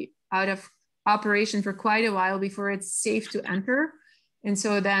to be out of operation for quite a while before it's safe to enter. And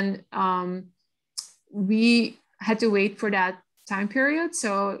so then we had to wait for that time period.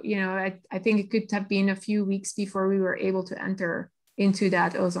 So, I think it could have been a few weeks before we were able to enter into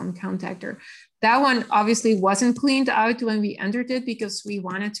that ozone contactor. That one obviously wasn't cleaned out when we entered it because we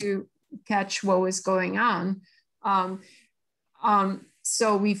wanted to catch what was going on.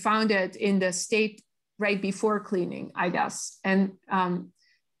 So we found it in the state right before cleaning, I guess. And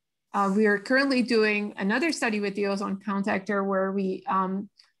we are currently doing another study with the ozone contactor where we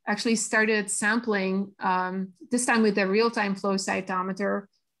actually started sampling, this time with a real-time flow cytometer,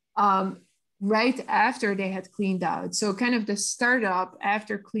 right after they had cleaned out. So kind of the startup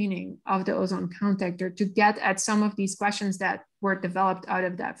after cleaning of the ozone contactor to get at some of these questions that were developed out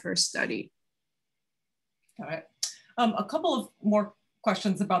of that first study. Got it. A couple of more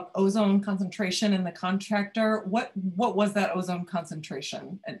questions about ozone concentration in the contactor. What was that ozone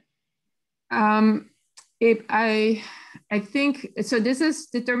concentration? I think, so this is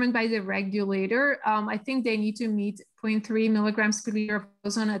determined by the regulator. I think they need to meet 0.3 milligrams per liter of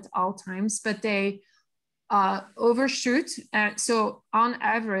ozone at all times, but they overshoot. So on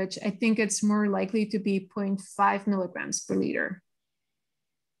average, I think it's more likely to be 0.5 milligrams per liter.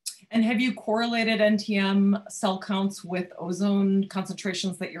 And have you correlated NTM cell counts with ozone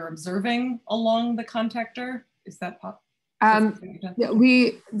concentrations that you're observing along the contactor? Is that possible?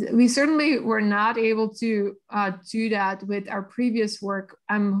 We certainly were not able to do that with our previous work.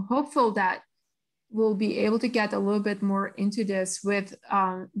 I'm hopeful that we'll be able to get a little bit more into this with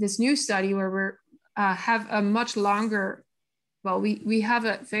this new study where we have a much longer, well, we have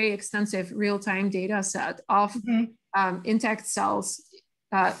a very extensive real-time data set of intact cells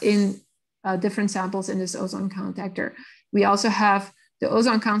in different samples in this ozone contactor. We also have the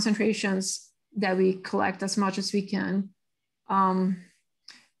ozone concentrations that we collect as much as we can.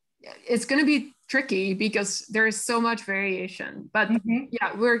 It's going to be tricky because there is so much variation, but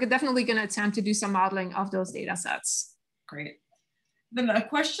yeah, we're definitely going to attempt to do some modeling of those data sets. Great. Then a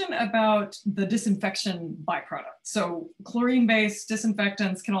question about the disinfection byproduct. So chlorine-based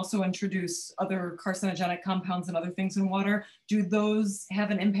disinfectants can also introduce other carcinogenic compounds and other things in water. Do those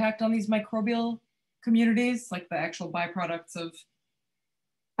have an impact on these microbial communities, like the actual byproducts of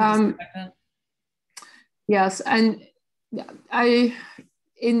disinfectant? Yes, and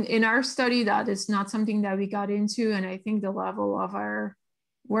in our study, that is not something that we got into, and I think the level of our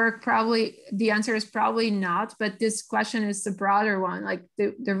work probably, the answer is probably not, but this question is the broader one. Like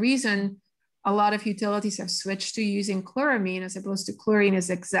the reason a lot of utilities have switched to using chloramine as opposed to chlorine is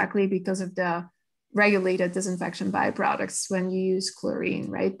exactly because of the regulated disinfection byproducts when you use chlorine,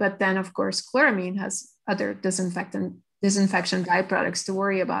 right? But then of course, chloramine has other disinfection byproducts to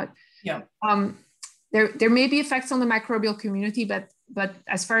worry about. Yeah. There may be effects on the microbial community, but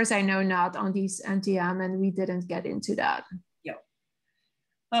as far as I know, not on these NTM, and we didn't get into that. Yeah.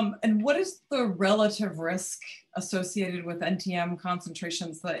 And what is the relative risk associated with NTM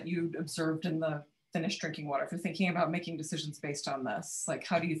concentrations that you observed in the finished drinking water? If you're thinking about making decisions based on this, like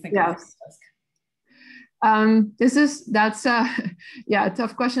how do you think about this risk? That's a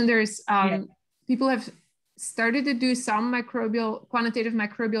tough question. There's people have started to do some quantitative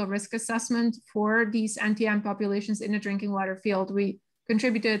microbial risk assessment for these NTM populations in the drinking water field. We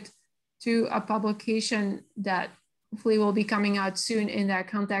contributed to a publication that hopefully will be coming out soon in that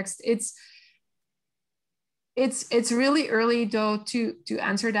context. It's really early though to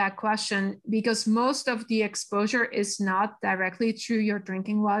answer that question because most of the exposure is not directly through your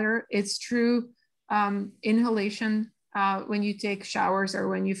drinking water. It's through inhalation when you take showers or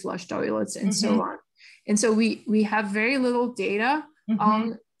when you flush toilets and so on. And so we have very little data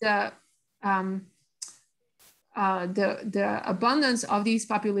on the abundance of these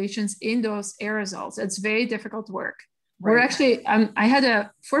populations in those aerosols. It's very difficult work. Right. We're actually, I had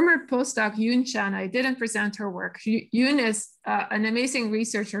a former postdoc, Yoon Chan. I didn't present her work. Yoon is an amazing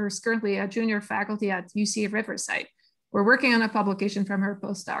researcher who's currently a junior faculty at UC Riverside. We're working on a publication from her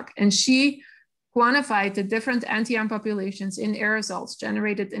postdoc, and she quantified the different NTM populations in aerosols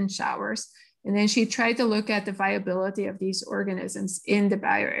generated in showers. And then she tried to look at the viability of these organisms in the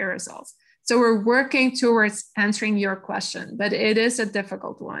bioaerosols. So we're working towards answering your question, but it is a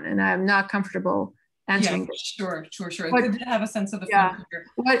difficult one, and I'm not comfortable answering. Yeah, sure. But, good to have a sense of the future.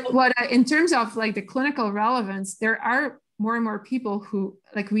 What in terms of like the clinical relevance, there are more and more people who,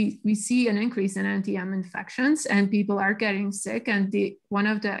 like we see an increase in NTM infections, and people are getting sick, and one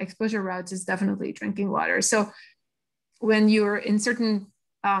of the exposure routes is definitely drinking water. So when you're in certain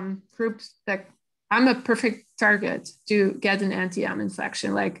groups, that I'm a perfect target to get an NTM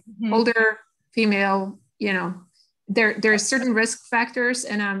infection, like older female, there are certain risk factors,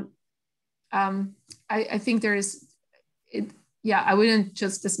 and I think there is, I wouldn't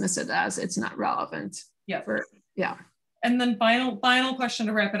just dismiss it as it's not relevant. Yeah. And then final question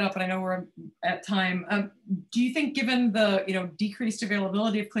to wrap it up, and I know we're at time. Do you think, given the decreased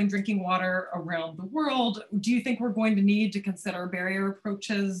availability of clean drinking water around the world, do you think we're going to need to consider barrier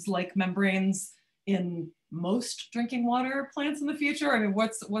approaches like membranes in most drinking water plants in the future? I mean,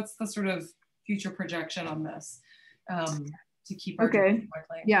 what's the sort of future projection on this to keep our drinking water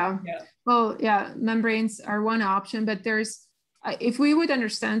clean? Yeah. Well, yeah, membranes are one option, but there's if we would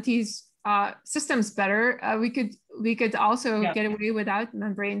understand these systems better, we could also get away without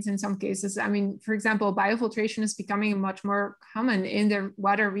membranes in some cases. I mean, for example, biofiltration is becoming much more common in the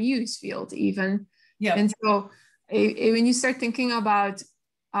water reuse field even. Yeah. And so when you start thinking about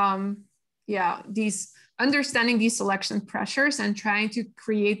understanding these selection pressures and trying to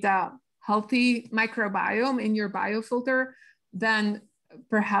create a healthy microbiome in your biofilter, then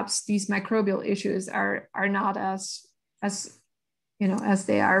perhaps these microbial issues are not as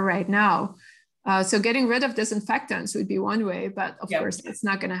they are right now. So getting rid of disinfectants would be one way, but of course it's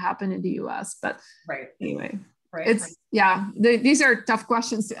not going to happen in the US. But anyway, these are tough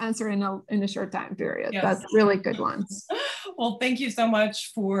questions to answer in a short time period, but really good ones. Well, thank you so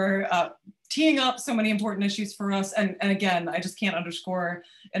much for teeing up so many important issues for us. And again, I just can't underscore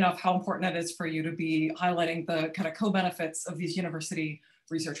enough how important it is for you to be highlighting the kind of co-benefits of these university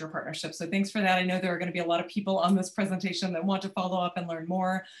researcher partnerships. So thanks for that. I know there are going to be a lot of people on this presentation that want to follow up and learn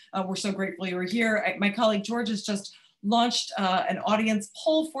more. We're so grateful you were here. My colleague George has just launched an audience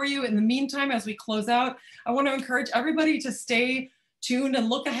poll for you. In the meantime, as we close out, I want to encourage everybody to stay tuned and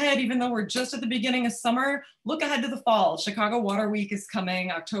look ahead. Even though we're just at the beginning of summer, look ahead to the fall. Chicago Water Week is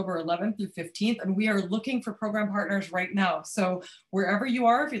coming October 11th through 15th, and we are looking for program partners right now. So wherever you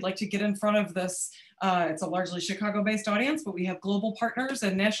are, if you'd like to get in front of this, it's a largely Chicago-based audience, but we have global partners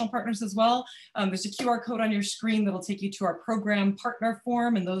and national partners as well. There's a QR code on your screen that'll take you to our program partner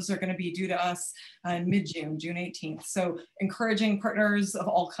form, and those are going to be due to us in mid-June, June 18th. So encouraging partners of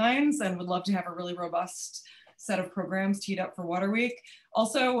all kinds, and would love to have a really robust set of programs teed up for Water Week.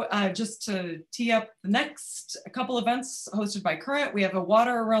 Also, just to tee up the next couple events hosted by Current, we have a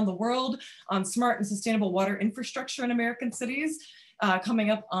Water Around the World on smart and sustainable water infrastructure in American cities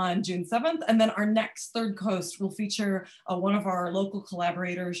coming up on June 7th. And then our next Third Coast will feature one of our local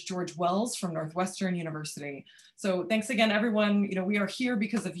collaborators, George Wells from Northwestern University. So thanks again, everyone. We are here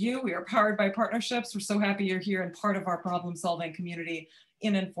because of you. We are powered by partnerships. We're so happy you're here and part of our problem-solving community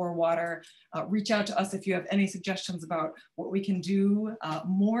in and for water. Reach out to us if you have any suggestions about what we can do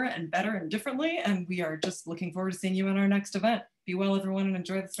more and better and differently. And we are just looking forward to seeing you in our next event. Be well, everyone, and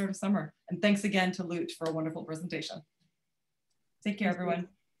enjoy the start of summer. And thanks again to Lut for a wonderful presentation. Take care, everyone.